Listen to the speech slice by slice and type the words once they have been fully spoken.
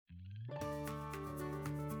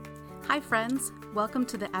Hi friends, welcome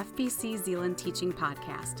to the FBC Zeeland Teaching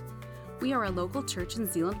Podcast. We are a local church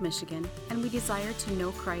in Zeeland, Michigan, and we desire to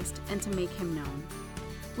know Christ and to make Him known.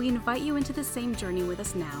 We invite you into the same journey with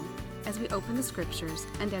us now as we open the Scriptures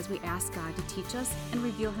and as we ask God to teach us and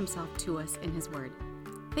reveal Himself to us in His Word.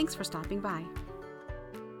 Thanks for stopping by.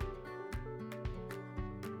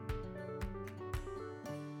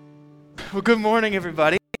 Well, good morning,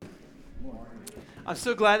 everybody. I'm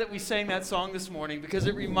so glad that we sang that song this morning because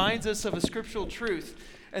it reminds us of a scriptural truth,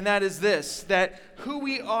 and that is this, that who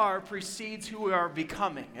we are precedes who we are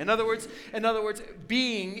becoming. In other words,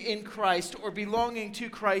 being in Christ or belonging to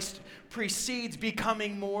Christ precedes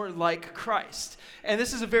becoming more like Christ. And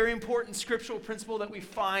this is a very important scriptural principle that we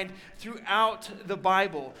find throughout the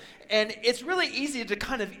Bible. And it's really easy to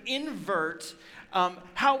kind of invert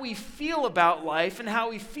how we feel about life and how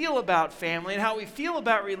we feel about family and how we feel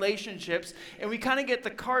about relationships, and we kind of get the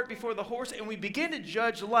cart before the horse and we begin to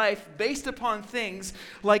judge life based upon things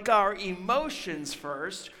like our emotions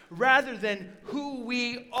first rather than who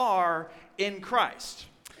we are in Christ.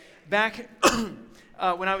 Back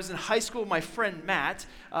when I was in high school, my friend Matt,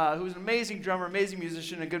 who was an amazing drummer, amazing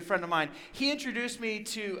musician, a good friend of mine, he introduced me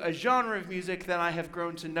to a genre of music that I have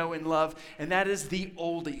grown to know and love, and that is the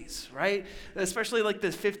oldies, right? Especially like the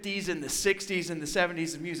 50s and the 60s and the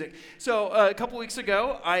 70s of music. So a couple weeks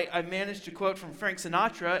ago, I managed to quote from Frank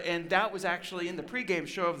Sinatra, and that was actually in the pregame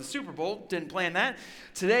show of the Super Bowl. Didn't plan that.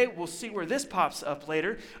 Today, we'll see where this pops up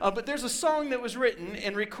later. But there's a song that was written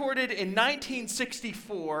and recorded in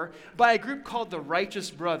 1964 by a group called the Righteous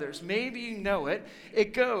Brothers. Maybe you know it.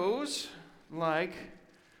 It goes like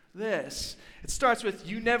this. It starts with,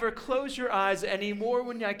 "You never close your eyes anymore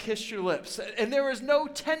when I kiss your lips. And there is no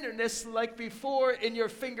tenderness like before in your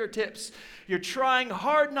fingertips. You're trying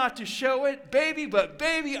hard not to show it, baby, but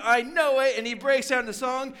baby, I know it." And he breaks down the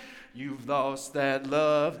song. "You've lost that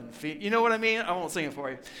love and feeling." You know what I mean? I won't sing it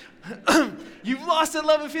for you. "You've lost that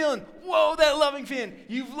love and feeling. Whoa, that loving feeling.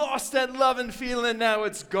 You've lost that love and feeling. Now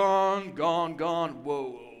it's gone, gone, gone.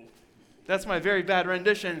 Whoa." That's my very bad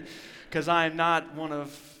rendition because I'm not one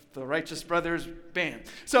of the Righteous Brothers band.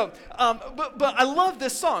 So, but I love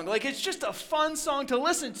this song. Like, it's just a fun song to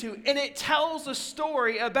listen to, and it tells a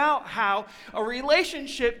story about how a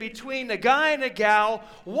relationship between a guy and a gal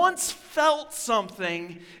once felt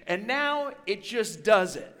something, and now it just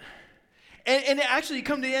doesn't. And actually, you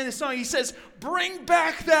come to the end of the song, he says, "Bring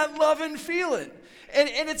back that love and feeling."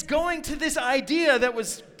 And it's going to this idea that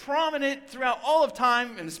was prominent throughout all of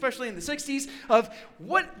time, and especially in the 60s, of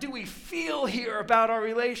what do we feel here about our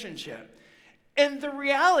relationship? And the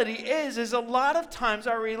reality is a lot of times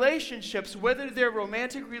our relationships, whether they're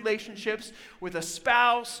romantic relationships with a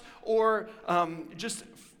spouse or just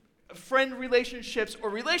friend relationships or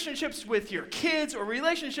relationships with your kids or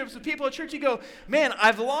relationships with people at church, you go, "Man,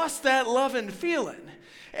 I've lost that love and feeling."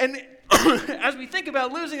 And as we think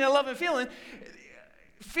about losing that love and feeling,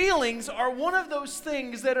 feelings are one of those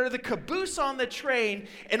things that are the caboose on the train,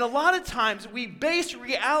 and a lot of times we base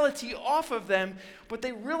reality off of them, but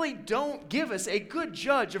they really don't give us a good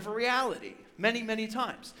judge of reality many, many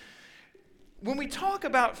times. When we talk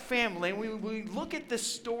about family, we look at this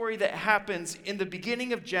story that happens in the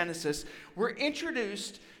beginning of Genesis, we're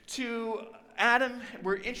introduced to Adam,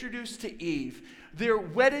 we're introduced to Eve. They're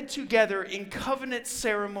wedded together in covenant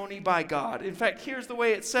ceremony by God. In fact, here's the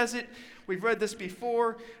way it says it. We've read this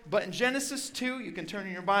before, but in Genesis 2, you can turn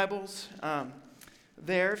in your Bibles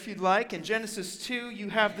there if you'd like. In Genesis 2, you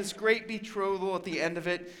have this great betrothal at the end of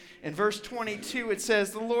it. In verse 22, it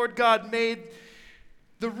says, "The Lord God made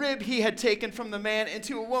the rib he had taken from the man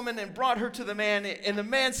into a woman and brought her to the man. And the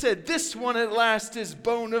man said, 'This one at last is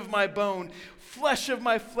bone of my bone, flesh of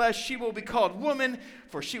my flesh. She will be called woman,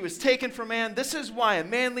 for she was taken from man. This is why a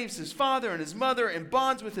man leaves his father and his mother and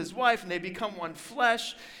bonds with his wife, and they become one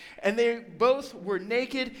flesh.' And they both were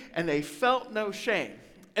naked, and they felt no shame."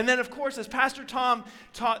 And then, of course, as Pastor Tom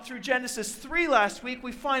taught through Genesis 3 last week,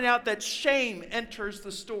 we find out that shame enters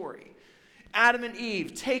the story. Adam and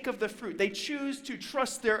Eve take of the fruit. They choose to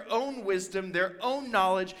trust their own wisdom, their own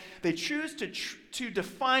knowledge. They choose to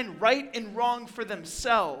define right and wrong for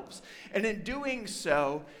themselves. And in doing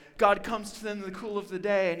so, God comes to them in the cool of the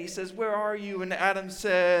day, and he says, "Where are you?" And Adam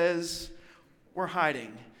says, "We're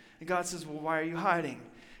hiding." And God says, "Well, why are you hiding?"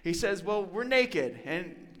 He says, "Well, we're naked."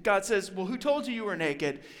 And God says, "Well, who told you were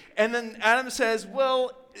naked?" And then Adam says,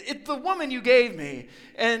 "Well, it's the woman you gave me."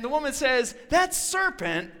 And the woman says, "That's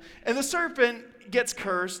serpent." And the serpent gets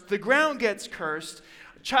cursed. The ground gets cursed.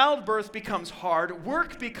 Childbirth becomes hard.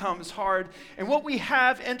 Work becomes hard. And what we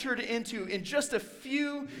have entered into in just a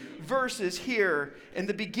few verses here in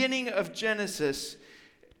the beginning of Genesis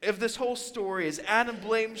of this whole story is Adam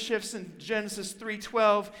blame shifts in Genesis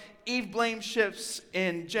 3:12, Eve blame shifts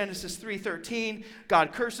in Genesis 3:13,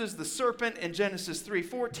 God curses the serpent in Genesis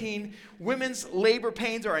 3:14, women's labor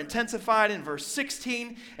pains are intensified in verse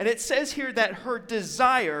 16, and it says here that her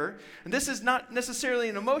desire, and this is not necessarily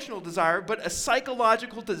an emotional desire, but a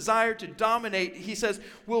psychological desire to dominate, he says,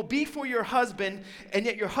 will be for your husband, and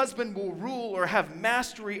yet your husband will rule or have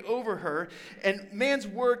mastery over her. And man's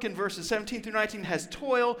work in verses 17 through 19 has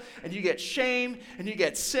toil, and you get shame, and you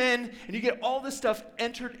get sin, and you get all this stuff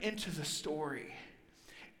entered into the story.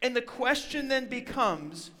 And the question then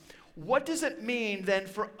becomes, what does it mean then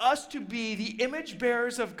for us to be the image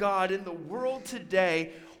bearers of God in the world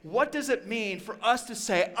today? What does it mean for us to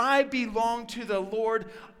say, I belong to the Lord,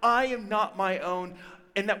 I am not my own,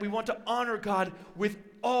 and that we want to honor God with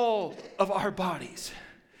all of our bodies,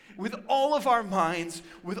 with all of our minds,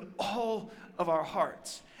 with all of our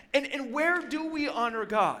hearts? And where do we honor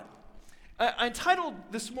God? I entitled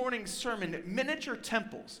this morning's sermon, Miniature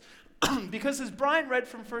Temples, because as Brian read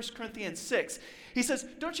from 1 Corinthians 6, he says,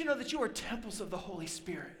 don't you know that you are temples of the Holy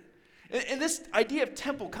Spirit? And this idea of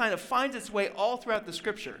temple kind of finds its way all throughout the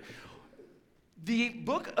scripture. The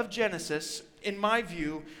book of Genesis, in my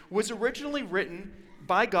view, was originally written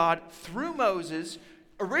by God through Moses,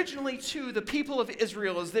 originally to the people of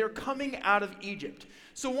Israel as they're coming out of Egypt.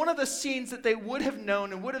 So one of the scenes that they would have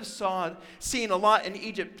known and would have seen a lot in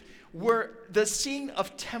Egypt were the scene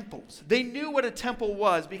of temples. They knew what a temple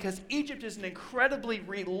was because Egypt is an incredibly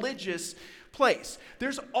religious place.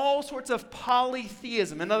 There's all sorts of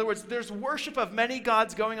polytheism. In other words, there's worship of many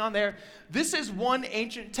gods going on there. This is one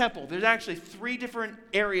ancient temple. There's actually 3 different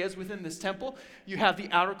areas within this temple. You have the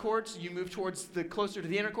outer courts, you move towards the closer to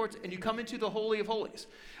the inner courts, and you come into the Holy of Holies.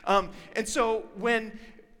 And so when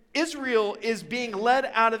Israel is being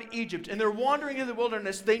led out of Egypt and they're wandering in the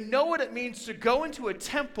wilderness, they know what it means to go into a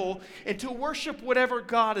temple and to worship whatever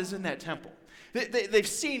God is in that temple. They've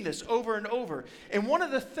seen this over and over. And one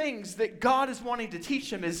of the things that God is wanting to teach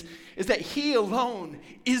them is that He alone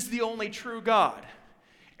is the only true God,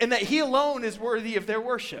 and that He alone is worthy of their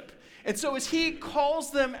worship. And so as He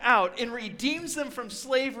calls them out and redeems them from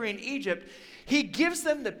slavery in Egypt, He gives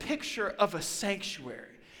them the picture of a sanctuary.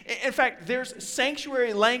 In fact, there's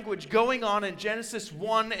sanctuary language going on in Genesis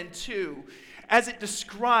 1 and 2 as it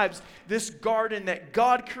describes this garden that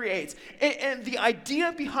God creates. And the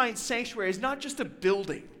idea behind sanctuary is not just a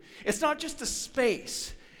building. It's not just a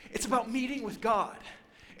space. It's about meeting with God.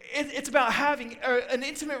 It's about having an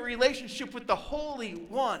intimate relationship with the Holy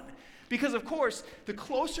One. Because, of course, the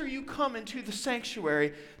closer you come into the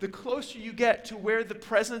sanctuary, the closer you get to where the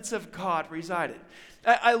presence of God resided.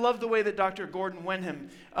 I love the way that Dr. Gordon Wenham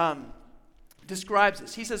describes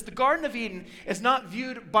this. He says, the Garden of Eden is not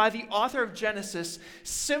viewed by the author of Genesis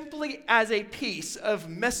simply as a piece of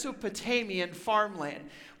Mesopotamian farmland,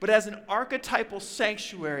 but as an archetypal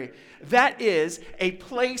sanctuary. That is a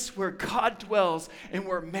place where God dwells and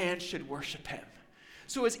where man should worship Him.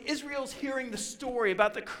 So as Israel's hearing the story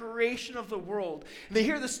about the creation of the world, and they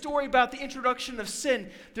hear the story about the introduction of sin,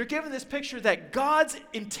 they're given this picture that God's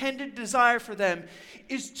intended desire for them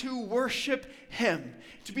is to worship Him,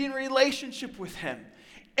 to be in relationship with Him.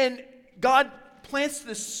 And God plants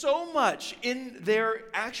this so much in their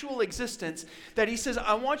actual existence that He says,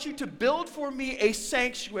 I want you to build for me a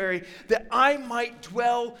sanctuary that I might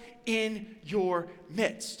dwell in your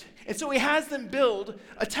midst. And so He has them build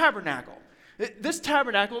a tabernacle. This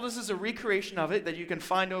tabernacle, this is a recreation of it that you can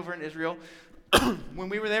find over in Israel. When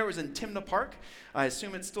we were there, it was in Timnah Park. I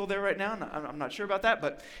assume it's still there right now. I'm not sure about that,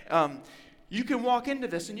 but you can walk into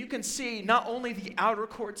this and you can see not only the outer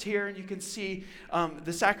courts here, and you can see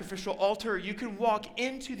the sacrificial altar. You can walk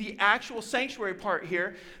into the actual sanctuary part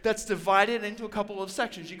here that's divided into a couple of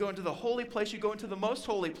sections. You go into the holy place, you go into the most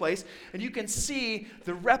holy place, and you can see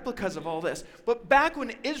the replicas of all this. But back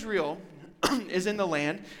when Israel is in the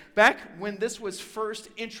land, back when this was first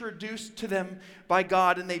introduced to them by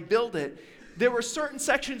God and they built it, there were certain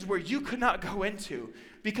sections where you could not go into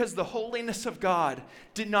because the holiness of God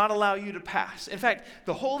did not allow you to pass. In fact,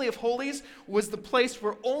 the Holy of Holies was the place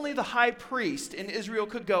where only the high priest in Israel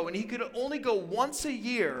could go, and he could only go once a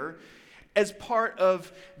year as part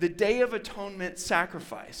of the Day of Atonement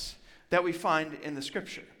sacrifice that we find in the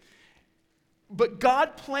Scripture. But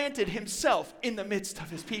God planted Himself in the midst of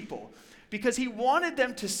His people, because He wanted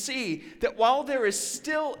them to see that while there is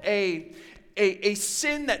still a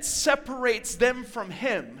sin that separates them from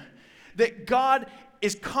Him, that God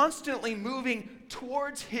is constantly moving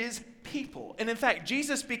towards His people. And in fact,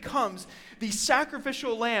 Jesus becomes the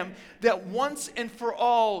sacrificial lamb that once and for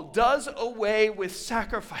all does away with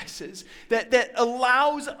sacrifices, that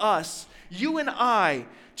allows us you and I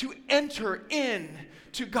to enter in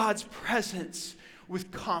to God's presence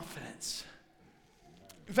with confidence.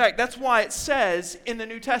 In fact, that's why it says in the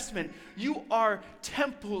New Testament, you are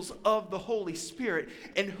temples of the Holy Spirit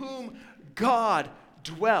in whom God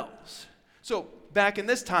dwells. So back in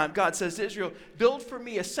this time, God says to Israel, build for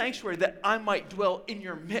me a sanctuary that I might dwell in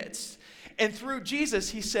your midst. And through Jesus,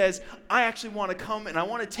 he says, I actually want to come and I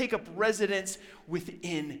want to take up residence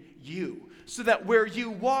within you. So that where you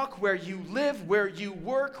walk, where you live, where you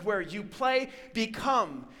work, where you play,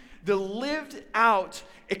 become the lived out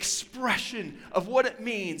expression of what it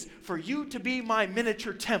means for you to be my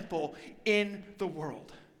miniature temple in the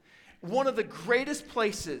world. One of the greatest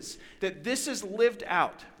places that this is lived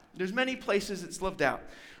out, there's many places it's lived out,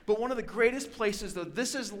 but one of the greatest places that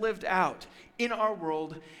this is lived out in our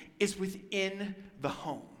world is within the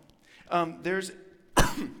home. There's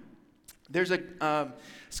a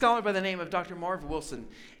scholar by the name of Dr. Marv Wilson,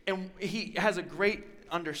 and he has a great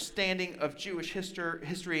understanding of Jewish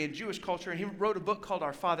history and Jewish culture, and he wrote a book called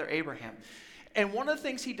Our Father Abraham. And one of the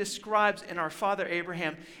things he describes in Our Father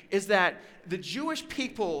Abraham is that the Jewish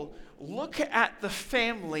people look at the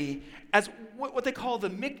family as what they call the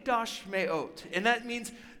Mikdash Me'ot, and that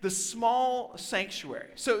means the small sanctuary.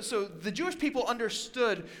 So the Jewish people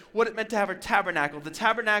understood what it meant to have a tabernacle. The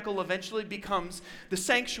tabernacle eventually becomes the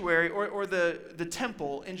sanctuary or the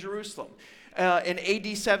temple in Jerusalem. In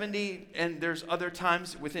AD 70, and there's other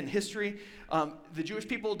times within history, the Jewish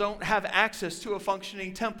people don't have access to a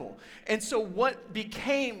functioning temple. And so what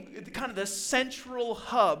became kind of the central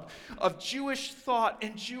hub of Jewish thought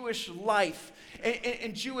and Jewish life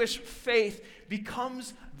and Jewish faith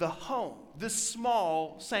becomes the home, the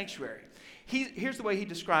small sanctuary. Here's the way he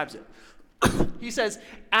describes it. He says,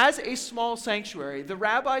 as a small sanctuary, the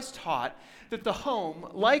rabbis taught that the home,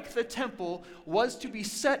 like the temple, was to be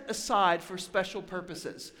set aside for special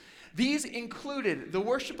purposes. These included the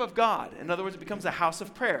worship of God, in other words, it becomes a house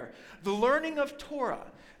of prayer, the learning of Torah,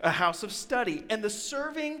 a house of study, and the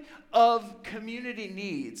serving of community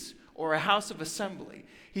needs, or a house of assembly.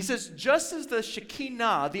 He says, just as the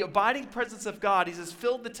Shekinah, the abiding presence of God, he says,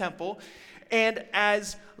 filled the temple, and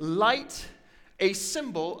as light, a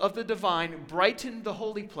symbol of the divine, brightened the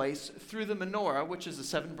holy place through the menorah, which is a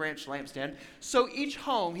 7-branch lampstand. So each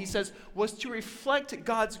home, he says, was to reflect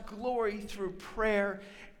God's glory through prayer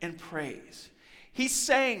and praise. He's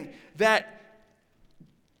saying that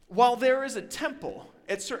while there is a temple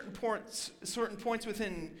at certain points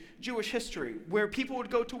within Jewish history where people would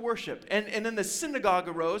go to worship, and then the synagogue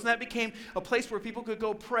arose, and that became a place where people could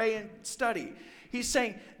go pray and study. He's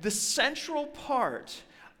saying the central part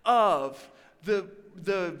of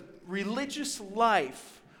the religious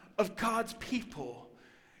life of God's people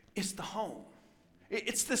is the home.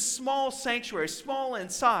 It's this small sanctuary, small in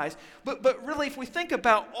size, but really if we think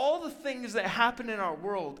about all the things that happen in our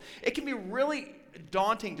world, it can be really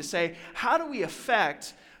daunting to say, how do we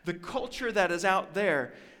affect the culture that is out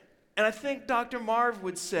there? And I think Dr. Marv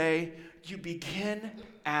would say, you begin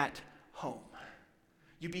at home.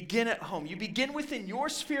 You begin at home. You begin within your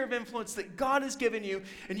sphere of influence that God has given you,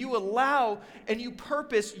 and you allow and you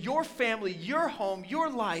purpose your family, your home, your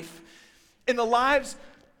life, in the lives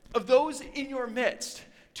of those in your midst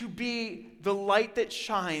to be the light that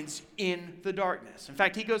shines in the darkness. In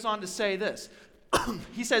fact, he goes on to say this.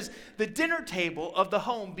 He says, the dinner table of the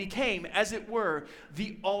home became, as it were,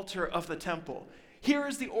 the altar of the temple. Here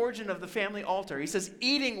is the origin of the family altar. He says,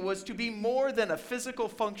 eating was to be more than a physical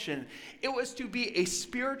function. It was to be a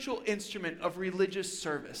spiritual instrument of religious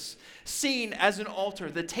service. Seen as an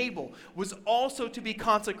altar, the table was also to be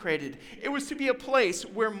consecrated. It was to be a place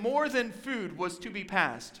where more than food was to be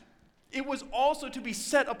passed. It was also to be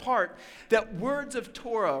set apart that words of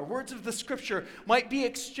Torah, words of the scripture, might be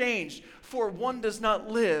exchanged, for one does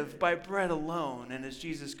not live by bread alone. And as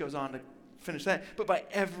Jesus goes on to finish that, but by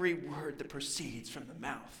every word that proceeds from the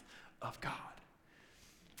mouth of God.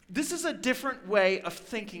 This is a different way of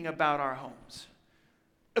thinking about our homes.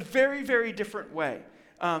 A very, very different way.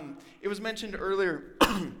 It was mentioned earlier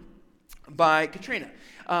by Katrina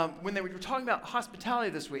when they were talking about hospitality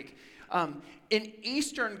this week. In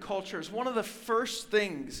Eastern cultures, one of the first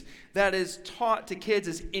things that is taught to kids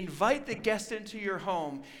is invite the guest into your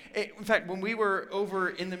home. In fact, when we were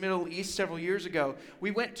over in the Middle East several years ago, we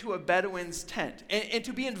went to a Bedouin's tent. And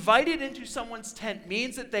to be invited into someone's tent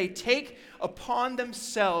means that they take upon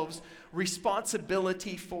themselves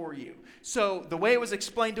responsibility for you. So the way it was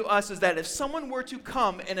explained to us is that if someone were to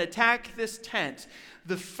come and attack this tent,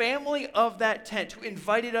 the family of that tent who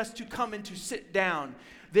invited us to come and to sit down,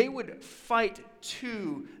 they would fight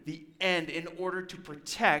to the end in order to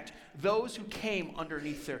protect those who came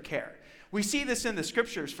underneath their care. We see this in the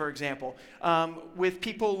scriptures, for example, with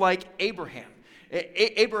people like Abraham.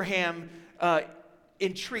 Abraham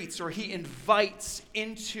entreats, or he invites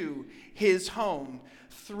into his home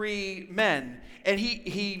 3 men, and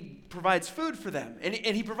he provides food for them, and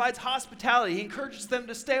he provides hospitality. He encourages them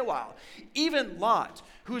to stay a while. Even Lot,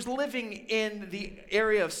 who's living in the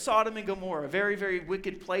area of Sodom and Gomorrah, a very, very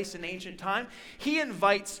wicked place in ancient time, he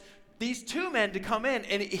invites these 2 men to come in,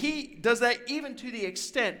 and he does that even to the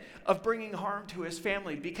extent of bringing harm to his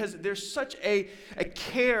family, because there's such a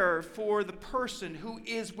care for the person who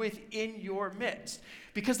is within your midst,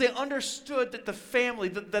 because they understood that the family,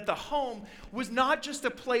 that the home was not just a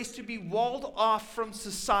place to be walled off from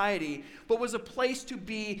society, but was a place to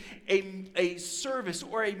be a service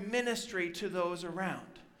or a ministry to those around.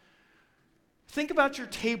 Think about your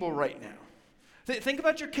table right now. Think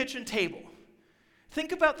about your kitchen table.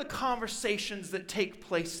 Think about the conversations that take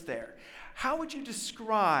place there. How would you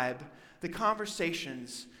describe the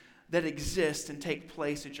conversations that exist and take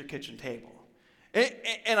place at your kitchen table?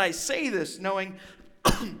 And I say this knowing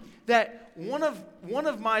that one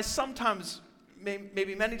of my sometimes,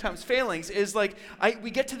 maybe many times, failings is like we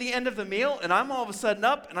get to the end of the meal and I'm all of a sudden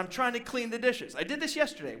up and I'm trying to clean the dishes. I did this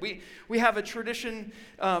yesterday. We have a tradition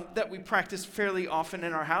that we practice fairly often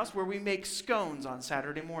in our house where we make scones on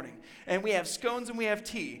Saturday morning. And we have scones and we have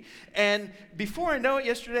tea. And before I know it,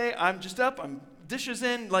 yesterday, I'm just up, I'm dishes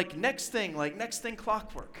in, like next thing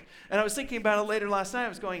clockwork. And I was thinking about it later last night. I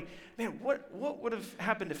was going, man, what would have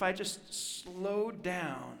happened if I just slowed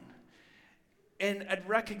down and I'd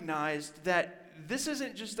recognized that this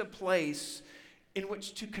isn't just a place in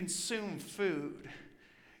which to consume food.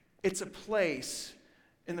 It's a place,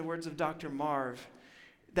 in the words of Dr. Marv,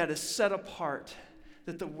 that is set apart,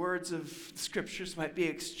 that the words of scriptures might be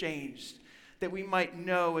exchanged, that we might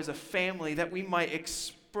know as a family, that we might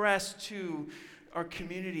express to our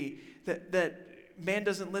community that man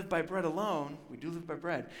doesn't live by bread alone. We do live by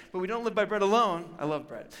bread, but we don't live by bread alone. I love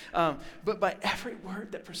bread. But by every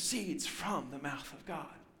word that proceeds from the mouth of God.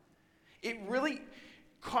 It really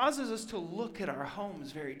causes us to look at our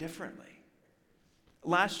homes very differently.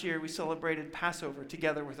 Last year, we celebrated Passover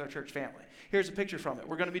together with our church family. Here's a picture from it.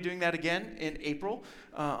 We're going to be doing that again in April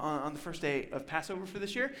on the first day of Passover for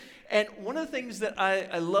this year. And one of the things that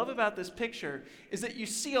I love about this picture is that you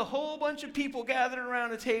see a whole bunch of people gathered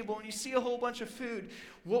around a table and you see a whole bunch of food.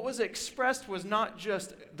 What was expressed was not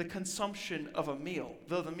just the consumption of a meal,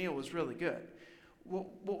 though the meal was really good.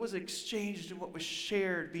 What was exchanged and what was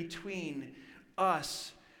shared between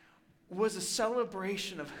us was a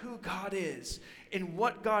celebration of who God is and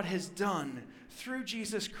what God has done through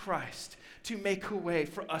Jesus Christ to make a way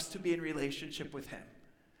for us to be in relationship with him.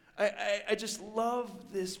 I just love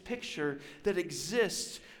this picture that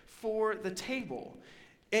exists for the table.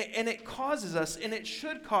 And it causes us, and it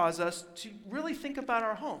should cause us, to really think about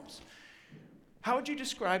our homes. How would you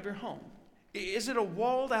describe your home? Is it a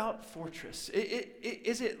walled-out fortress?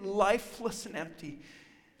 Is it lifeless and empty?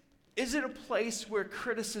 Is it a place where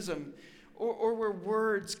criticism or where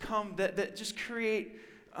words come that just create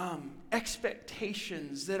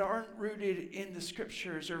expectations that aren't rooted in the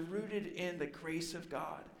scriptures or rooted in the grace of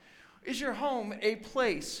God? Is your home a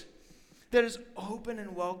place that is open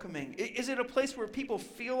and welcoming? Is it a place where people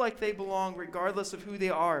feel like they belong regardless of who they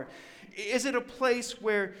are? Is it a place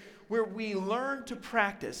where we learn to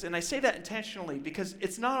practice, and I say that intentionally because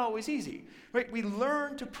it's not always easy, right? We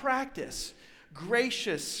learn to practice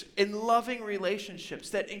gracious and loving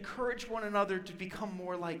relationships that encourage one another to become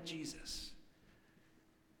more like Jesus.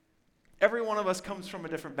 Every one of us comes from a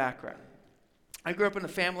different background. I grew up in a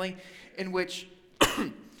family in which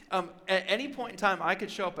at any point in time, I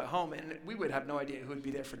could show up at home and we would have no idea who would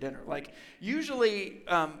be there for dinner. Like usually,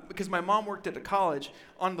 because my mom worked at a college,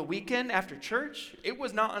 on the weekend after church, it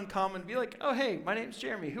was not uncommon to be like, oh, hey, my name's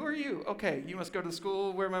Jeremy. Who are you? Okay, you must go to the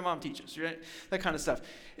school where my mom teaches, right? That kind of stuff.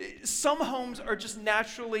 Some homes are just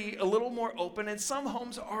naturally a little more open and some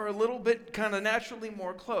homes are a little bit kind of naturally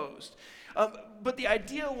more closed. But the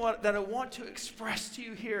idea that I want to express to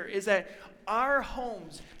you here is that our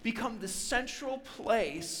homes become the central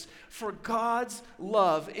place for God's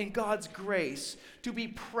love and God's grace to be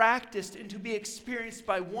practiced and to be experienced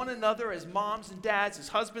by one another as moms and dads, as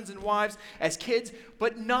husbands and wives, as kids,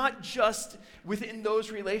 but not just within those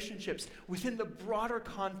relationships, within the broader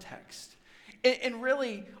context. And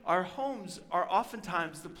really, our homes are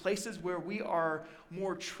oftentimes the places where we are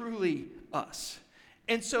more truly us.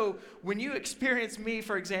 And so when you experience me,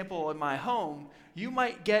 for example, in my home, you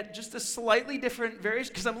might get just a slightly different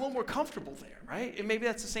variation because I'm a little more comfortable there, right? And maybe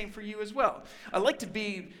that's the same for you as well. I like to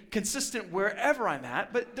be consistent wherever I'm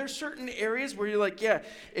at, but there's certain areas where you're like, yeah,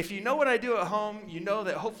 if you know what I do at home, you know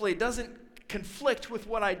that hopefully it doesn't conflict with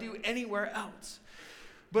what I do anywhere else.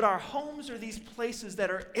 But our homes are these places that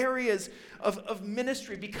are areas of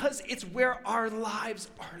ministry because it's where our lives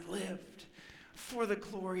are lived for the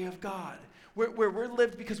glory of God. Where we're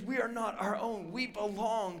lived because we are not our own. We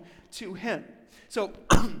belong to Him. So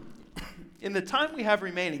in the time we have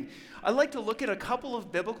remaining, I'd like to look at a couple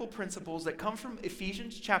of biblical principles that come from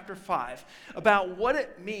Ephesians chapter 5 about what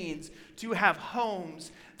it means to have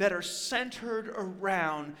homes that are centered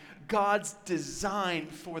around God's design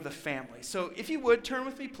for the family. So if you would, turn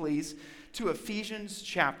with me, please, to Ephesians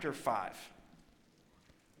chapter 5.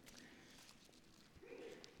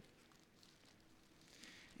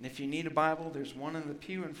 And if you need a Bible, there's one in the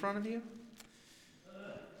pew in front of you.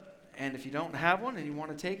 And if you don't have one and you want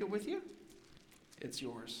to take it with you, it's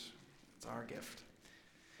yours. It's our gift.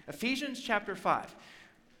 Ephesians chapter 5.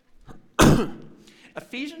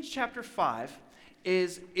 Ephesians chapter 5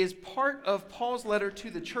 is part of Paul's letter to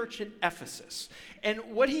the church in Ephesus. And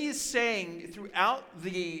what he is saying throughout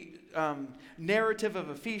the narrative of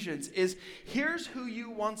Ephesians is, here's who you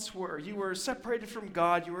once were. You were separated from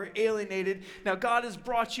God. You were alienated. Now God has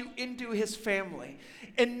brought you into His family.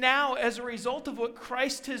 And now, as a result of what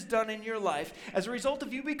Christ has done in your life, as a result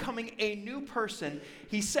of you becoming a new person,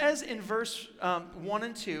 he says in verse 1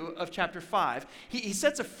 and 2 of chapter 5, he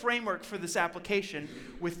sets a framework for this application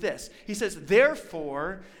with this. He says,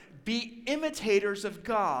 therefore, be imitators of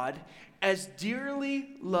God as dearly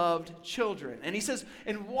loved children. And he says,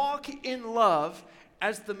 and walk in love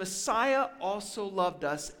as the Messiah also loved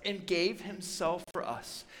us and gave Himself for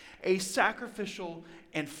us, a sacrificial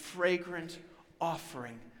and fragrant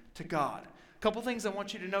offering to God. A couple things I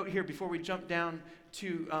want you to note here before we jump down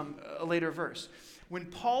to a later verse. When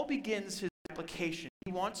Paul begins his application,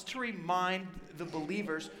 he wants to remind the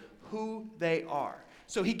believers who they are.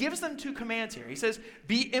 So he gives them two commands here. He says,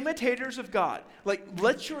 be imitators of God. Like,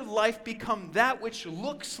 let your life become that which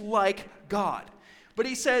looks like God. But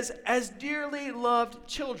he says, as dearly loved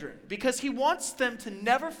children, because he wants them to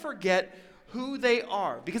never forget who they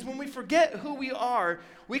are. Because when we forget who we are,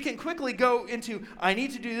 we can quickly go into, I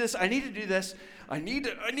need to do this, I need to do this, I need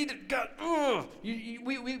to, God, ugh.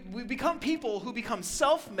 We become people who become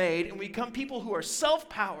self-made, and we become people who are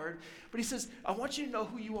self-powered. But he says, I want you to know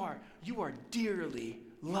who you are. You are dearly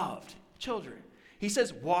loved children. He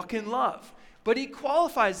says, walk in love. But he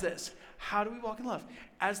qualifies this. How do we walk in love?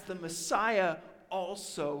 As the Messiah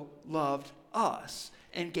also loved us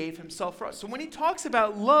and gave Himself for us. So when he talks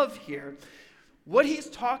about love here, what he's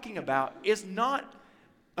talking about is not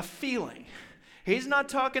a feeling. He's not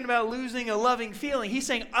talking about losing a loving feeling. He's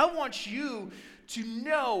saying, I want you to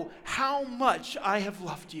know how much I have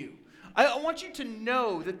loved you. I want you to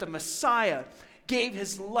know that the Messiah gave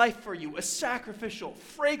His life for you, a sacrificial,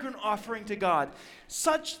 fragrant offering to God,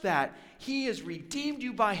 such that He has redeemed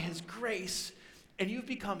you by His grace, and you've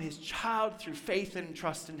become His child through faith and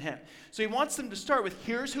trust in Him. So he wants them to start with,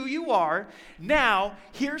 here's who you are. Now,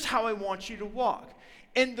 here's how I want you to walk.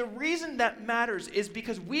 And the reason that matters is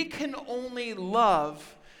because we can only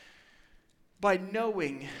love by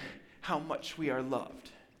knowing how much we are loved.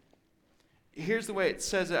 Here's the way it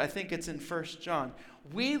says it. I think it's in 1 John.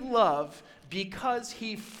 We love because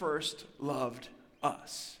He first loved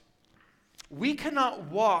us. We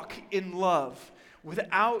cannot walk in love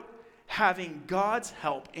without having God's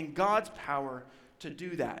help and God's power to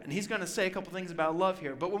do that. And he's going to say a couple things about love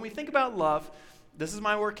here. But when we think about love, this is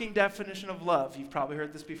my working definition of love. You've probably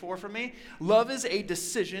heard this before from me. Love is a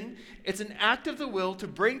decision. It's an act of the will to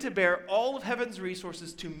bring to bear all of heaven's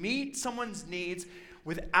resources to meet someone's needs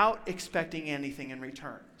without expecting anything in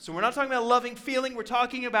return. So we're not talking about loving feeling. We're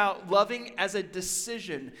talking about loving as a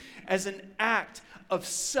decision, as an act of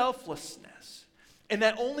selflessness. And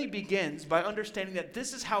that only begins by understanding that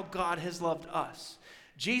this is how God has loved us.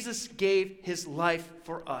 Jesus gave His life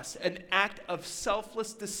for us, an act of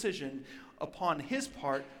selfless decision upon His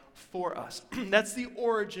part for us. That's the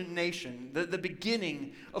origination, the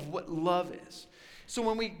beginning of what love is. So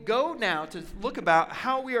when we go now to look about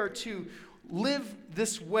how we are to live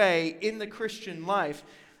this way in the Christian life,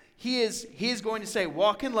 he is going to say,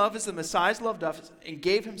 walk in love as the Messiah loved us and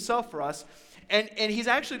gave Himself for us. And he's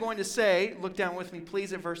actually going to say, look down with me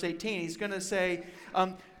please at verse 18, he's going to say,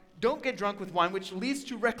 don't get drunk with wine, which leads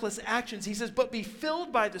to reckless actions. He says, but be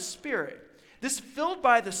filled by the Spirit. This filled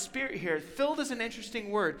by the Spirit here, filled is an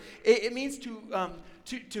interesting word. It means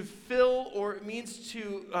to fill, or it means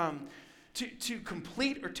to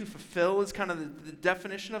complete or to fulfill is kind of the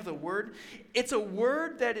definition of the word. It's a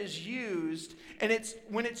word that is used, and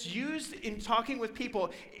when it's used in talking with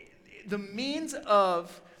people, the means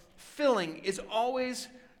of filling is always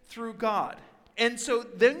through God. And so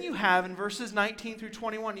then you have, in verses 19 through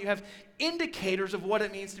 21, you have indicators of what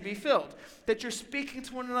it means to be filled. That you're speaking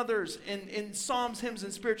to one another in psalms, hymns,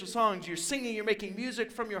 and spiritual songs. You're singing, you're making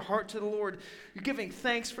music from your heart to the Lord. You're giving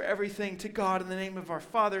thanks for everything to God in the name of our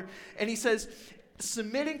Father. And he says,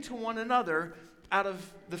 submitting to one another out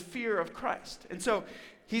of the fear of Christ. And so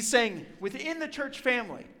he's saying, within the church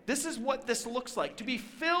family, this is what this looks like. To be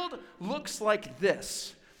filled looks like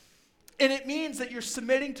this. And it means that you're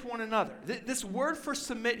submitting to one another. This word for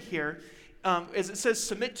submit here, as it says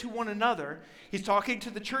submit to one another, he's talking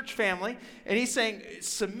to the church family, and he's saying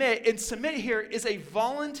submit. And submit here is a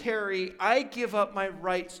voluntary, I give up my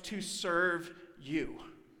rights to serve you.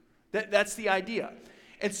 That's the idea.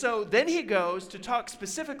 And so then he goes to talk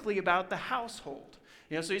specifically about the household.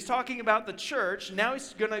 So he's talking about the church. Now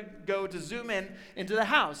he's going to go to zoom in into the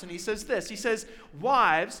house. And he says this. He says,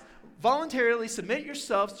 wives, voluntarily submit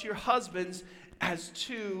yourselves to your husbands as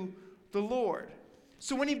to the Lord.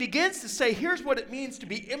 So when he begins to say, here's what it means to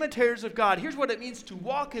be imitators of God, here's what it means to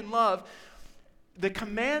walk in love, the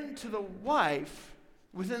command to the wife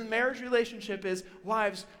within the marriage relationship is,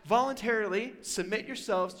 wives, voluntarily submit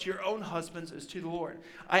yourselves to your own husbands as to the Lord.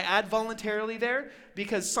 I add voluntarily there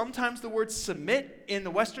because sometimes the word submit in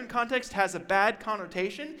the Western context has a bad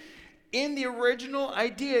connotation. In the original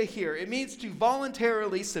idea here, it means to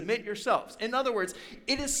voluntarily submit yourselves. In other words,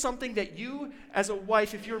 it is something that you, as a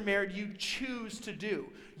wife, if you're married, you choose to do.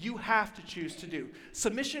 You have to choose to do.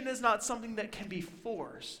 Submission is not something that can be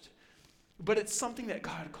forced, but it's something that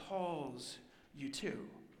God calls you to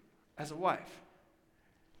as a wife.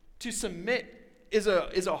 To submit is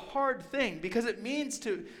a hard thing because it means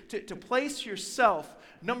to place yourself,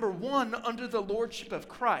 number one, under the lordship of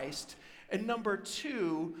Christ, and number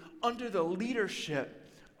two, under the leadership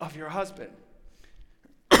of your husband.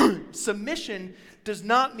 Submission does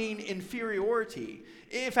not mean inferiority.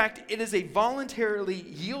 In fact, it is a voluntarily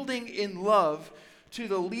yielding in love to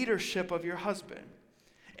the leadership of your husband.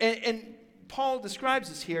 And Paul describes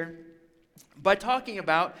this here by talking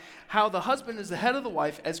about how the husband is the head of the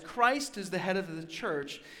wife, as Christ is the head of the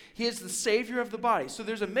church. He is the Savior of the body. So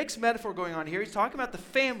there's a mixed metaphor going on here. He's talking about the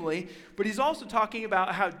family, but he's also talking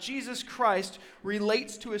about how Jesus Christ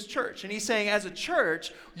relates to his church. And he's saying, as a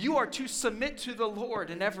church, you are to submit to the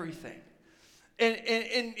Lord in everything.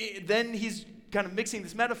 And then he's kind of mixing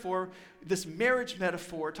this metaphor, this marriage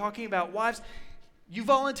metaphor, talking about wives, you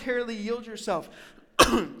voluntarily yield yourself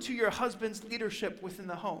to your husband's leadership within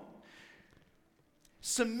the home.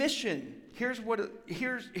 Submission, here's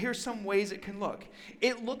some ways it can look.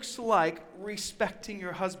 It looks like respecting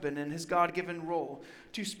your husband and his God-given role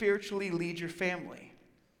to spiritually lead your family.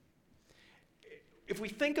 If we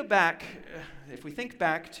think back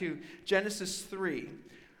to Genesis 3,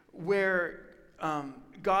 where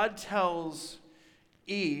God tells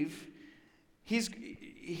Eve, he's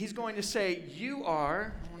going to say, I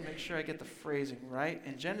want to make sure I get the phrasing right.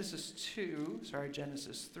 In Genesis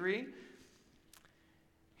 3,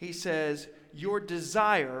 he says, your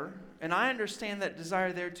desire, and I understand that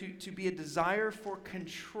desire there to be a desire for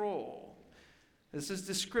control. This is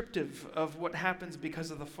descriptive of what happens because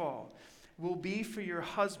of the fall. Will be for your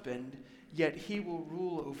husband, yet he will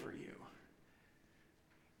rule over you.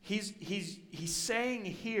 He's saying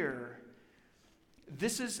here,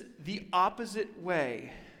 this is the opposite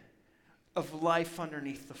way of life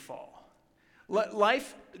underneath the fall.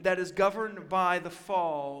 Life that is governed by the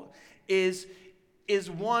fall is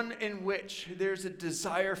one in which there's a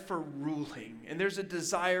desire for ruling and there's a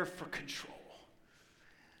desire for control.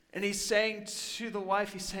 And he's saying to the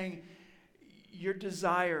wife, he's saying, your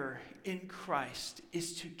desire in Christ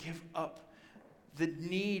is to give up the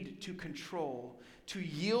need to control, to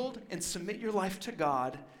yield and submit your life to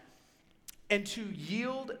God, and to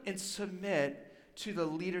yield and submit to the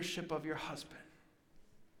leadership of your husband.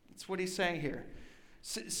 That's what he's saying here.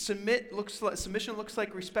 Submission looks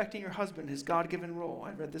like respecting your husband, his God-given role.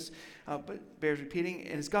 I read this, but bears repeating.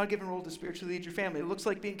 And his God-given role to spiritually lead your family. It looks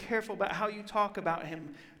like being careful about how you talk about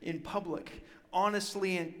him in public,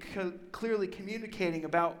 honestly and clearly communicating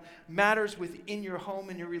about matters within your home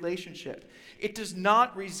and your relationship. It does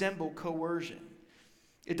not resemble coercion.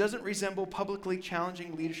 It doesn't resemble publicly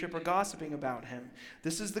challenging leadership or gossiping about him.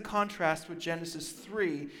 This is the contrast with Genesis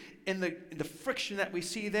 3 and the friction that we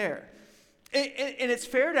see there. And it's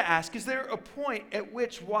fair to ask, is there a point at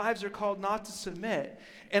which wives are called not to submit?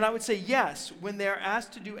 And I would say yes, when they're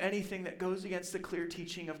asked to do anything that goes against the clear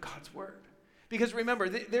teaching of God's word. Because remember,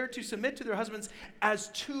 they're to submit to their husbands as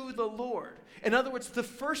to the Lord. In other words, the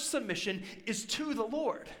first submission is to the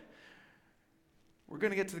Lord. We're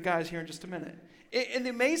going to get to the guys here in just a minute. And the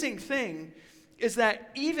amazing thing is that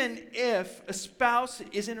even if a spouse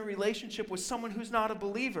is in a relationship with someone who's not a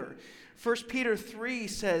believer, 1 Peter 3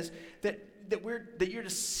 says that you're to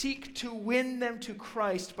seek to win them to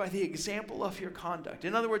Christ by the example of your conduct.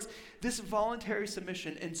 In other words, this voluntary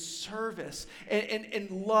submission and service and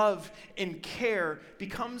love and care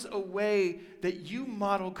becomes a way that you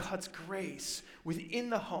model God's grace within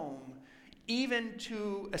the home, even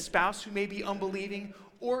to a spouse who may be unbelieving,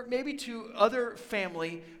 or maybe to other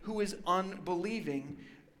family who is unbelieving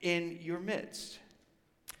in your midst.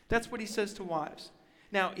 That's what he says to wives.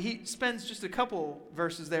 Now, he spends just a couple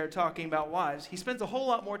verses there talking about wives. He spends a whole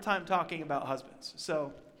lot more time talking about husbands.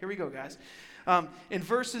 So here we go, guys. In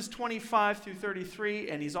verses 25 through 33,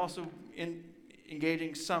 and he's also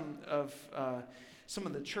engaging some of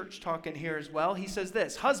the church talk in here as well. He says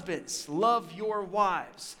this: husbands, love your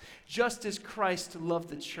wives, just as Christ loved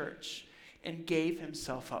the church and gave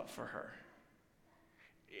himself up for her.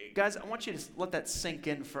 Guys, I want you to let that sink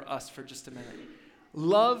in for us for just a minute.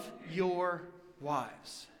 Love your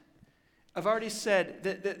wives. I've already said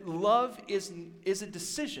that love is a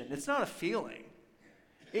decision. It's not a feeling.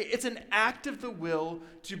 It's an act of the will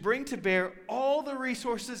to bring to bear all the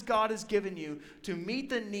resources God has given you to meet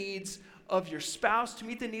the needs of your spouse, to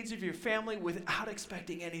meet the needs of your family without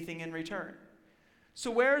expecting anything in return. So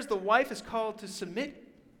whereas the wife is called to submit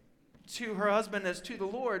to her husband as to the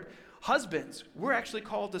Lord, husbands, we're actually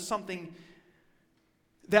called to something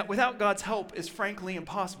that without God's help is frankly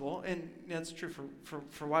impossible, and that's true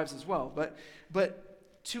for wives as well.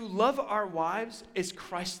 But to love our wives as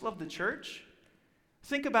Christ loved the church,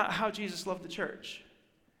 think about how Jesus loved the church.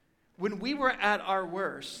 When we were at our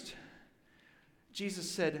worst, Jesus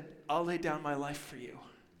said, "I'll lay down my life for you."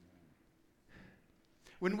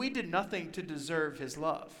 When we did nothing to deserve his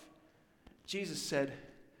love, Jesus said,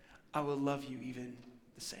 "I will love you even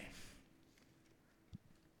the same."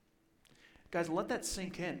 Guys, let that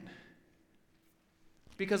sink in.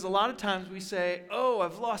 Because a lot of times we say, "Oh,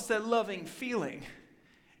 I've lost that loving feeling."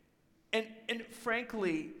 And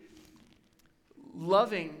frankly,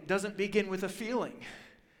 loving doesn't begin with a feeling.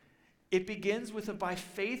 It begins with a by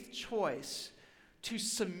faith choice to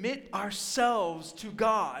submit ourselves to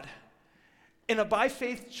God, and a by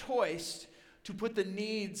faith choice to put the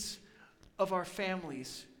needs of our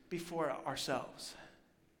families before ourselves.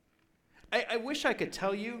 I wish I could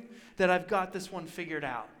tell you that I've got this one figured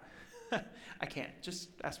out. I can't. Just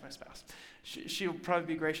ask my spouse. She'll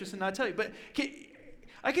probably be gracious and not tell you. But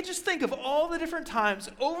I could just think of all the different times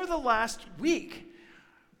over the last week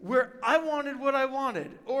where I wanted what I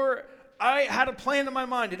wanted, or I had a plan in my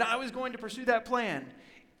mind and I was going to pursue that plan.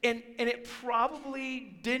 And it probably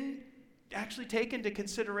didn't actually take into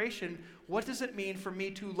consideration, what does it mean for me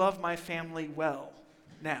to love my family well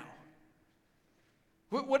now?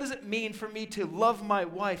 What does it mean for me to love my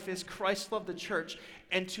wife as Christ loved the church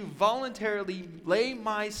and to voluntarily lay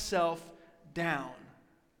myself down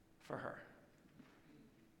for her?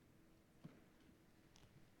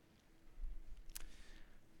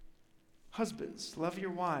 Husbands, love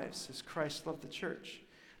your wives as Christ loved the church.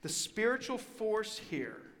 The spiritual force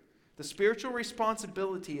here, the spiritual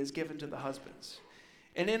responsibility is given to the husbands.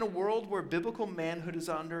 And in a world where biblical manhood is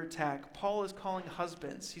under attack, Paul is calling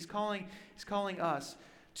husbands, he's calling us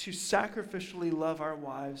to sacrificially love our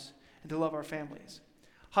wives and to love our families.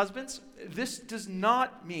 Husbands, this does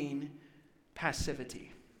not mean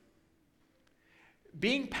passivity.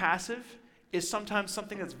 Being passive is sometimes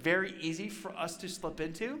something that's very easy for us to slip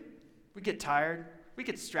into. We get tired, we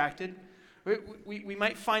get distracted. We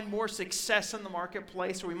might find more success in the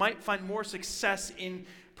marketplace, or we might find more success in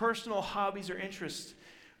personal hobbies or interests.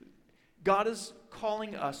 God is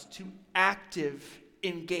calling us to active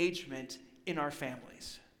engagement in our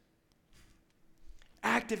families.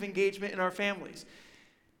 Active engagement in our families.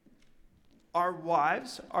 Our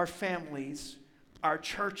wives, our families, our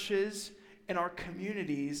churches, and our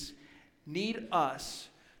communities need us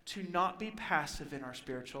to not be passive in our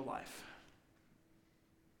spiritual life.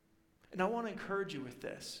 And I want to encourage you with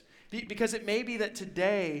this, because it may be that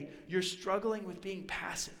today you're struggling with being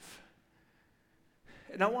passive.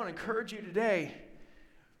 And I want to encourage you today,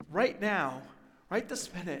 right now, right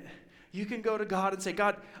this minute, you can go to God and say,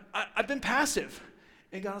 "God, I've been passive."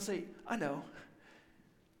 And God will say, "I know."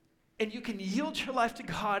 And you can yield your life to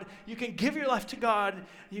God. You can give your life to God. And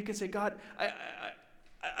you can say, "God,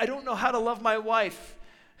 I don't know how to love my wife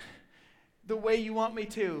the way you want me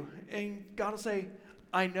to." And God will say,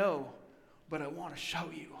 "I know, but I want to show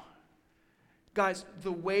you." Guys,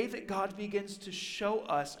 the way that God begins to show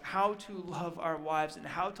us how to love our wives and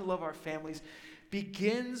how to love our families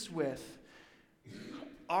begins with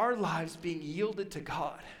our lives being yielded to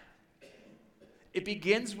God. It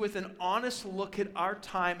begins with an honest look at our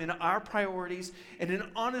time and our priorities and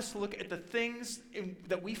an honest look at the things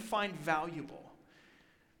that we find valuable.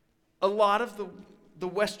 A lot of the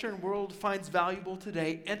Western world finds valuable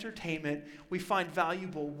today entertainment. We find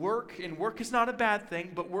valuable work, and work is not a bad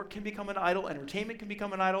thing, but work can become an idol. Entertainment can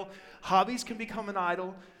become an idol. Hobbies can become an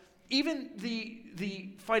idol. Even the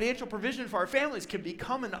financial provision for our families can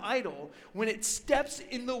become an idol when it steps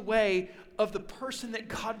in the way of the person that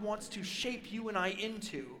God wants to shape you and I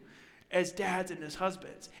into as dads and as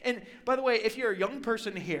husbands. And by the way, if you're a young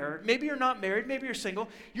person here, maybe you're not married, maybe you're single,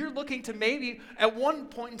 you're looking to maybe at one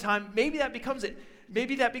point in time, maybe that becomes it.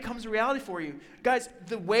 Maybe that becomes a reality for you. Guys,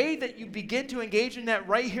 the way that you begin to engage in that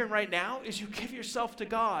right here and right now is you give yourself to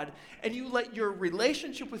God and you let your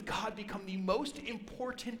relationship with God become the most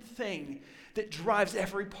important thing that drives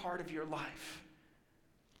every part of your life.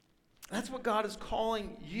 That's what God is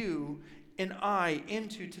calling you and I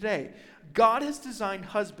into today. God has designed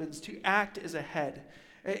husbands to act as a head.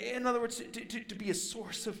 In other words, to be a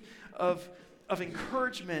source of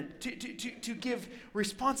encouragement, to give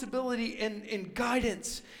responsibility and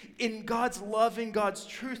guidance in God's love and God's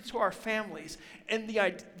truth to our families. And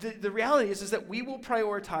the reality is that we will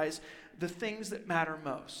prioritize the things that matter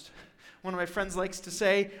most. One of my friends likes to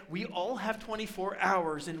say, we all have 24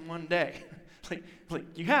 hours in one day. like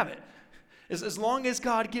you have it. As long as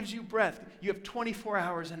God gives you breath, you have 24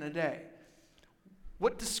 hours in a day.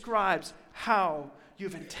 What describes how you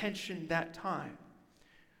have intentioned that time?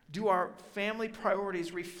 Do our family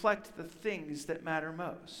priorities reflect the things that matter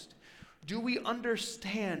most? Do we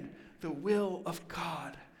understand the will of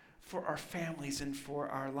God for our families and for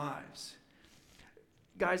our lives?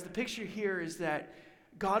 Guys, the picture here is that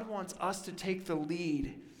God wants us to take the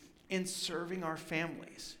lead in serving our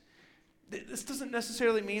families. This doesn't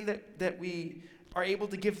necessarily mean that we are able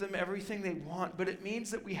to give them everything they want, but it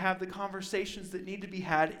means that we have the conversations that need to be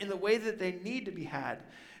had in the way that they need to be had.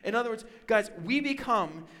 In other words, guys, we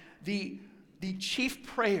become the chief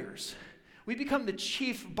prayers. We become the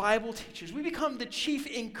chief Bible teachers. We become the chief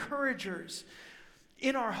encouragers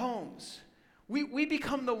in our homes. We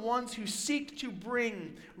become the ones who seek to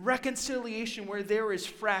bring reconciliation where there is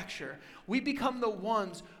fracture. We become the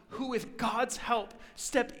ones who, with God's help,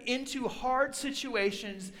 step into hard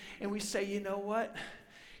situations and we say, you know what?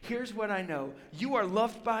 Here's what I know. You are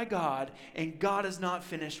loved by God and God is not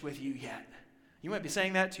finished with you yet. You might be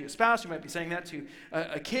saying that to your spouse. You might be saying that to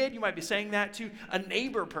a kid. You might be saying that to a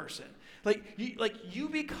neighbor person. You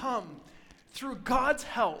become, through God's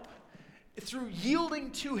help, through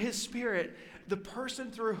yielding to His Spirit, the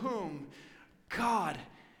person through whom God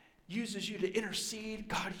uses you to intercede.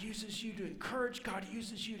 God uses you to encourage. God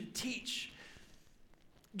uses you to teach.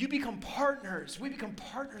 You become partners. We become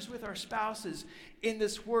partners with our spouses in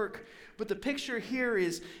this work. But the picture here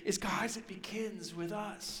is guys, it begins with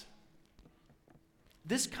us.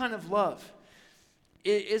 This kind of love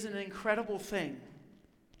is an incredible thing.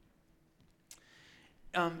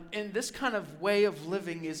 And this kind of way of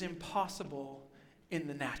living is impossible in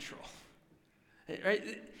the natural.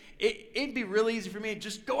 Right? It'd be really easy for me to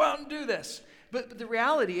just go out and do this. But the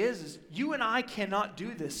reality is you and I cannot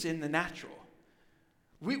do this in the natural.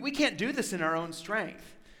 We can't do this in our own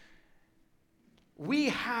strength. We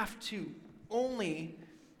can only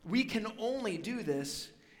do this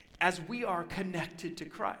as we are connected to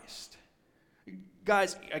Christ.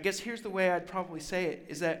 Guys, I guess here's the way I'd probably say it,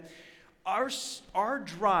 is that our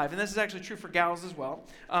drive, and this is actually true for gals as well,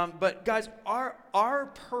 but guys,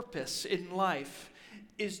 our purpose in life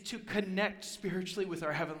is to connect spiritually with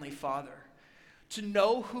our Heavenly Father, to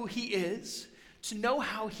know who He is, to know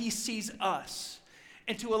how He sees us,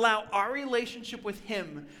 and to allow our relationship with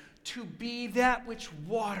Him to be that which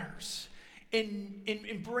waters and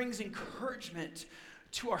brings encouragement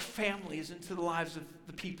to our families and to the lives of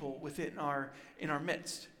the people in our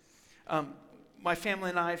midst. My family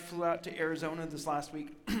and I flew out to Arizona this last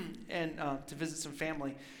week and to visit some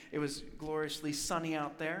family. It was gloriously sunny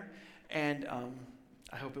out there, and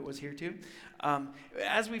I hope it was here too.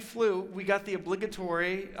 As we flew, we got the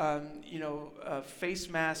obligatory, face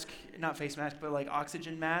mask, not face mask, but like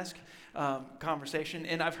oxygen mask conversation.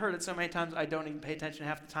 And I've heard it so many times I don't even pay attention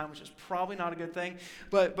half the time, which is probably not a good thing.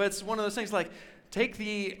 But it's one of those things like, take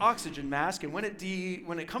the oxygen mask, and when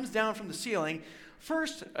it comes down from the ceiling,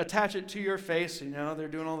 first attach it to your face. They're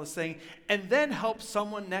doing all this thing, and then help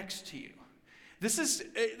someone next to you. This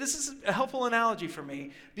is a helpful analogy for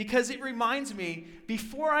me because it reminds me,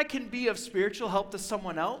 before I can be of spiritual help to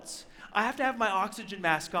someone else, I have to have my oxygen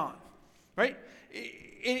mask on, right?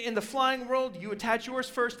 In the flying world, you attach yours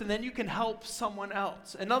first, and then you can help someone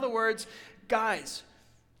else. In other words, guys,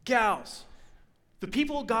 gals, The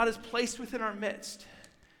people God has placed within our midst,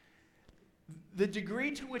 the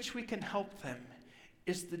degree to which we can help them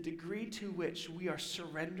is the degree to which we are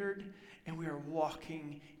surrendered and we are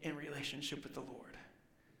walking in relationship with the Lord.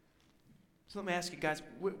 So let me ask you guys,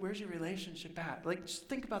 where's your relationship at? Like, just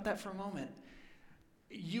think about that for a moment.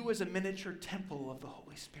 You as a miniature temple of the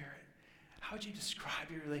Holy Spirit, how would you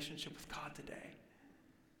describe your relationship with God today?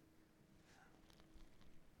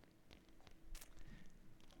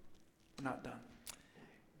 We're not done.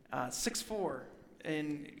 6:4,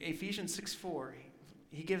 in Ephesians 6:4,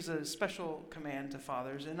 he gives a special command to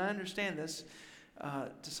fathers, and I understand this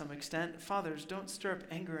to some extent. Fathers, don't stir up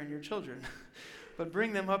anger in your children, but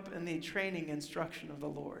bring them up in the training instruction of the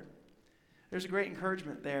Lord. There's a great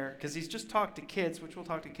encouragement there, because he's just talked to kids, which we'll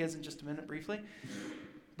talk to kids in just a minute briefly.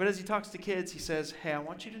 But as he talks to kids, he says, hey, I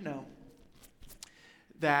want you to know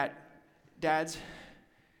that, dads,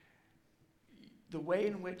 the way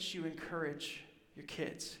in which you encourage your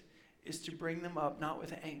kids is to bring them up not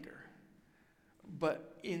with anger,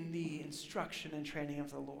 but in the instruction and training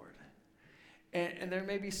of the Lord. And there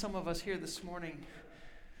may be some of us here this morning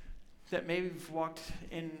that maybe we've walked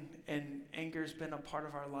in and anger's been a part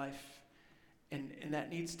of our life, and that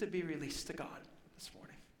needs to be released to God this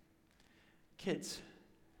morning. Kids,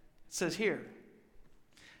 it says here,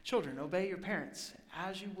 children, obey your parents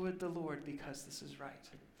as you would the Lord, because this is right.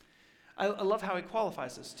 I love how he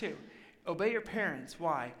qualifies this too. Obey your parents.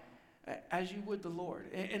 Why? As you would the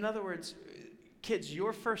Lord. In other words, kids,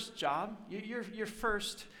 your first job, your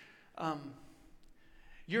first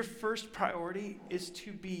priority is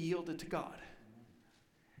to be yielded to God.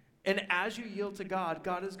 And as you yield to God,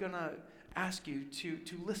 God is going to ask you to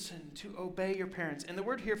listen, to obey your parents. And the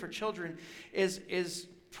word here for children is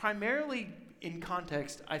primarily in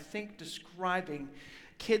context, I think, describing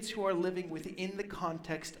kids who are living within the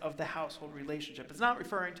context of the household relationship. It's not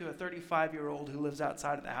referring to a 35-year-old who lives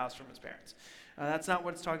outside of the house from his parents. That's not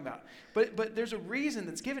what it's talking about. But there's a reason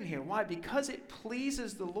that's given here. Why? Because it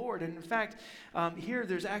pleases the Lord. And in fact, here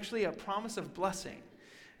there's actually a promise of blessing.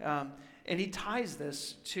 And he ties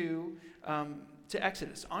this to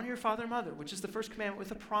Exodus. Honor your father and mother, which is the first commandment,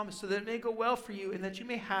 with a promise, so that it may go well for you and that you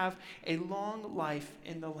may have a long life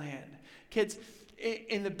in the land. Kids,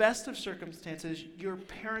 in the best of circumstances, your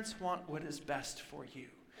parents want what is best for you.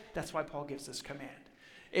 That's why Paul gives this command.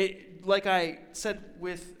 Like I said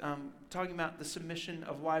with talking about the submission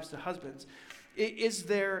of wives to husbands, is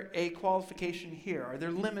there a qualification here? Are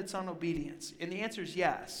there limits on obedience? And the answer is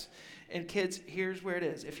yes. And kids, here's where it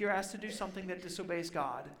is. If you're asked to do something that disobeys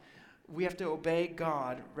God, we have to obey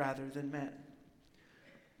God rather than men.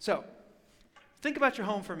 So, think about your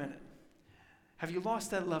home for a minute. Have you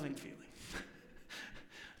lost that loving feeling?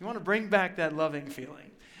 You want to bring back that loving feeling.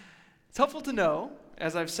 It's helpful to know,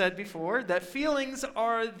 as I've said before, that feelings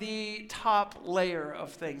are the top layer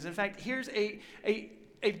of things. In fact, here's a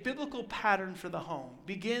biblical pattern for the home. It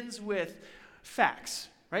begins with facts,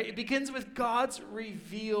 right? It begins with God's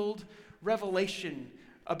revealed revelation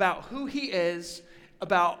about who he is,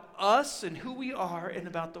 about us and who we are, and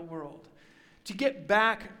about the world. To get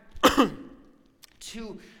back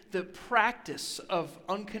to the practice of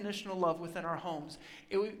unconditional love within our homes,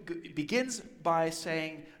 it begins by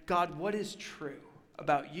saying, God, what is true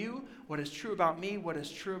about you? What is true about me? What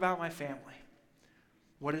is true about my family?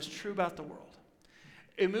 What is true about the world?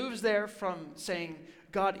 It moves there from saying,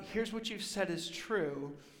 God, here's what you've said is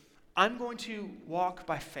true. I'm going to walk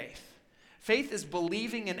by faith. Faith is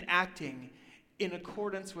believing and acting in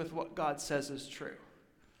accordance with what God says is true.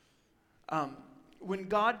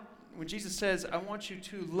 When Jesus says, I want you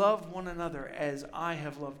to love one another as I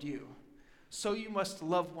have loved you, so you must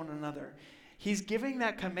love one another, he's giving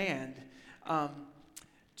that command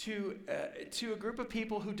to a group of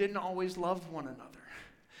people who didn't always love one another.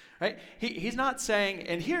 Right? He's not saying,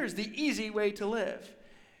 and here's the easy way to live.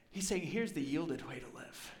 He's saying, here's the yielded way to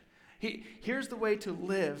live. Here's the way to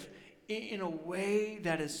live in a way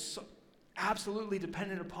that is so absolutely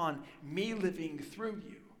dependent upon me living through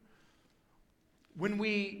you. When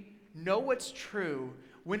we know what's true,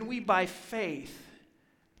 when we by faith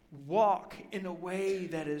walk in a way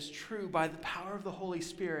that is true by the power of the Holy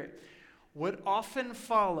Spirit, what often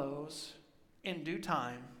follows in due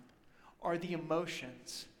time are the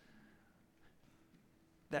emotions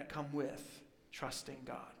that come with trusting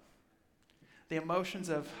God. The emotions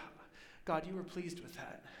of, God, you were pleased with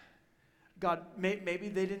that. God, maybe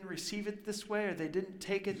they didn't receive it this way or they didn't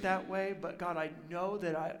take it that way, but God, I know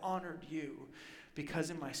that I honored you because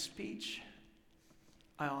in my speech,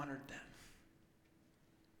 I honored them.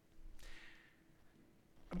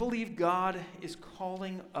 I believe God is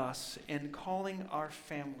calling us and calling our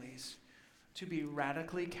families to be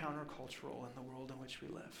radically countercultural in the world in which we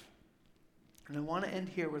live. And I want to end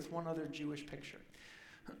here with one other Jewish picture.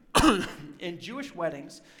 In Jewish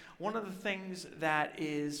weddings, one of the things that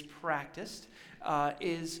is practiced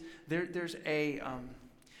is there's a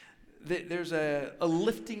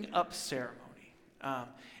lifting up ceremony.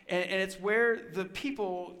 And it's where the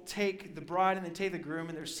people take the bride and they take the groom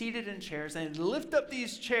and they're seated in chairs and they lift up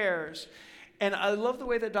these chairs. And I love the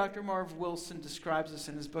way that Dr. Marv Wilson describes this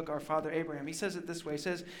in his book, Our Father Abraham. He says it this way. He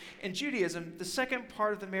says, in Judaism, the second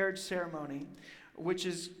part of the marriage ceremony, which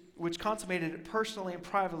consummated it personally and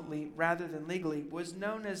privately rather than legally, was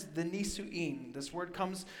known as the Nisu'in. This word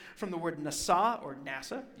comes from the word nasa, or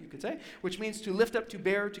nasa, you could say, which means to lift up, to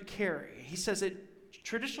bear, to carry. He says that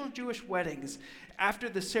traditional Jewish weddings, after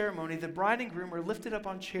the ceremony, the bride and groom are lifted up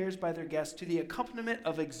on chairs by their guests to the accompaniment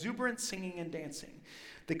of exuberant singing and dancing.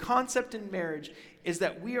 The concept in marriage is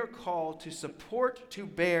that we are called to support, to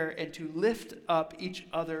bear, and to lift up each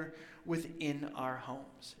other within our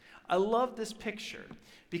homes. I love this picture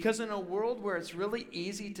because in a world where it's really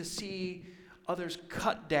easy to see others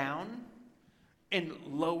cut down and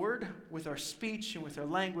lowered with our speech and with our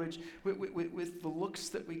language, with the looks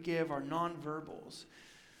that we give, our nonverbals,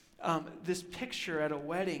 this picture at a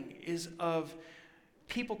wedding is of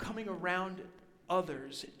people coming around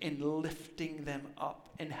others and lifting them up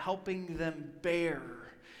and helping them bear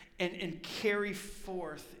and carry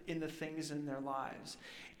forth in the things in their lives.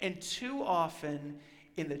 And too often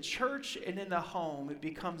in the church and in the home, it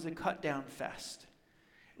becomes a cut down fest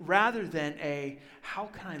rather than a, how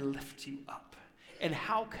can I lift you up and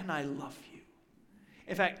how can I love you?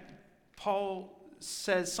 In fact, Paul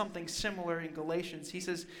says something similar in Galatians. He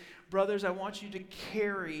says, brothers, I want you to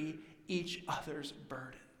carry each other's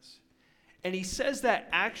burdens. And he says that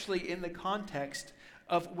actually in the context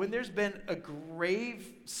of when there's been a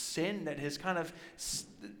grave sin that has kind of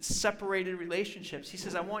separated relationships. He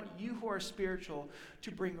says, I want you who are spiritual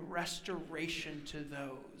to bring restoration to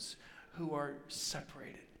those who are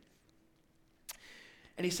separated.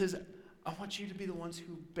 And he says, I want you to be the ones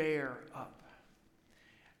who bear up.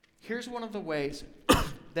 Here's one of the ways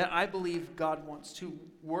that I believe God wants to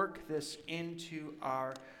work this into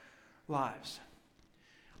our lives.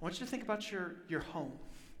 I want you to think about your home.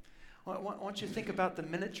 I want you to think about the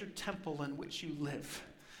miniature temple in which you live.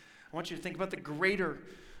 I want you to think about the greater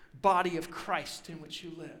body of Christ in which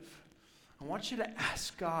you live. I want you to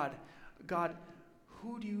ask God,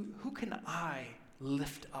 who can I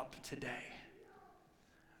lift up today?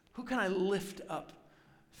 Who can I lift up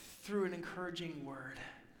through an encouraging word,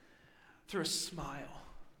 through a smile?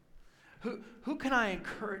 Who can I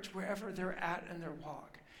encourage wherever they're at in their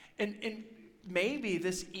walk? And maybe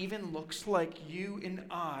this even looks like you and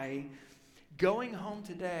I going home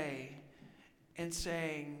today and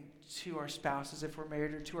saying to our spouses, if we're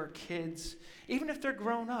married, or to our kids, even if they're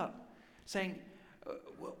grown up, saying,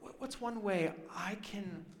 what's one way I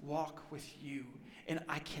can walk with you and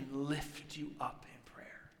I can lift you up in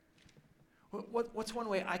prayer? What's one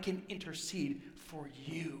way I can intercede for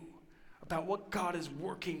you about what God is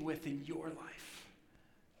working with in your life?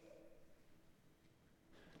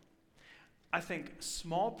 I think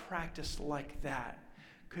small practice like that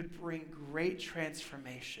could bring great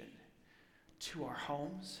transformation to our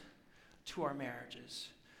homes, to our marriages,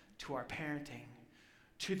 to our parenting,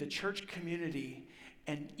 to the church community,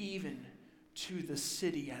 and even to the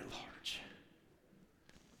city at large.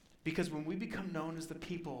 Because when we become known as the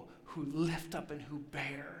people who lift up and who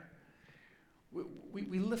bear,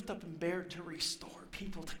 we lift up and bear to restore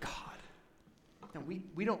people to God. Now,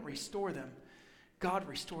 we don't restore them. God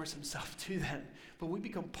restores himself to them. But we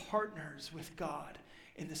become partners with God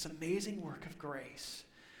in this amazing work of grace.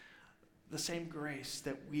 The same grace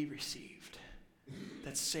that we received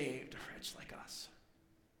that saved a wretch like us.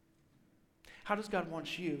 How does God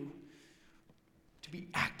want you to be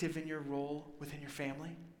active in your role within your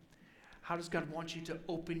family? How does God want you to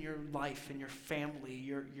open your life and your family,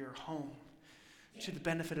 your home, to the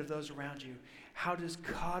benefit of those around you? How does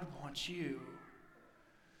God want you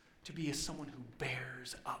to be someone who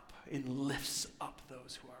bears up and lifts up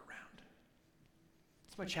those who are around?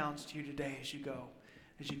 It's my challenge to you today as you go,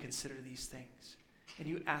 as you consider these things. And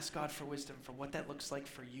you ask God for wisdom for what that looks like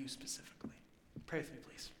for you specifically. Pray with me,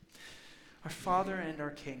 please. Our Father and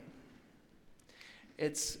our King,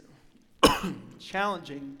 it's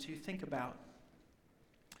challenging to think about.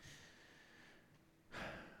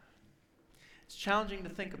 It's challenging to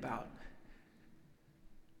think about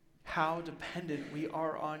how dependent we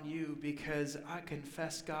are on you, because I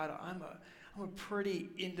confess, God, I'm a pretty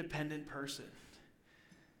independent person.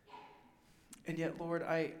 And yet, Lord,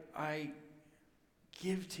 I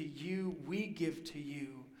give to you, we give to you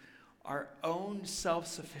our own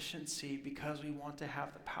self-sufficiency because we want to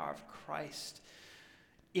have the power of Christ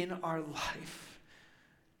in our life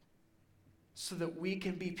so that we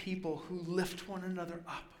can be people who lift one another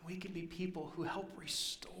up. We can be people who help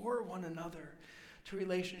restore one another to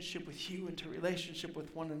relationship with you and to relationship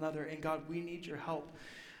with one another. And God, we need your help.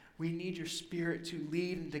 We need your Spirit to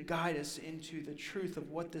lead and to guide us into the truth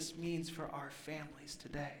of what this means for our families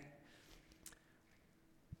today.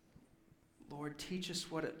 Lord, teach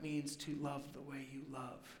us what it means to love the way you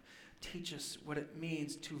love. Teach us what it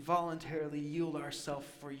means to voluntarily yield ourselves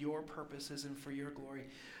for your purposes and for your glory.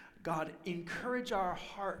 God, encourage our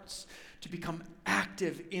hearts to become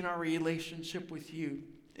active in our relationship with you.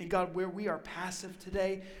 And God, where we are passive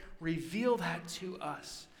today, reveal that to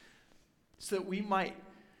us so that we might,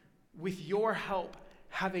 with your help,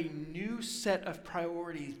 have a new set of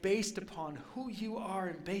priorities based upon who you are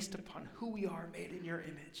and based upon who we are made in your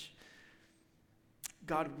image.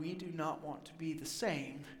 God, we do not want to be the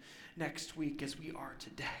same next week as we are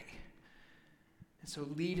today. And so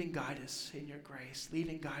lead and guide us in your grace. Lead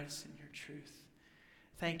and guide us in your truth.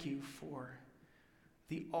 Thank you for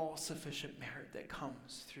the all-sufficient merit that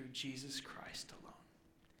comes through Jesus Christ alone.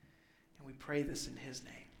 And we pray this in his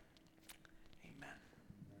name. Amen.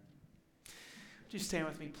 Would you stand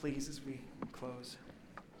with me, please, as we close?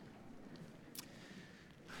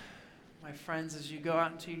 My friends, as you go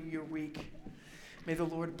out into your week, may the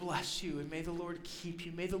Lord bless you and may the Lord keep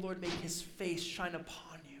you. May the Lord make his face shine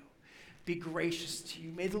upon you, be gracious to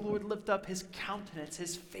you. May the Lord lift up his countenance,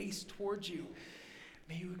 his face towards you.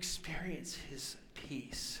 May you experience his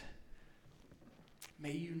peace.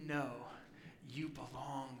 May you know you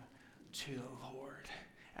belong to the Lord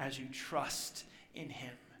as you trust in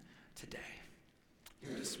him today.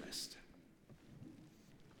 You're dismissed.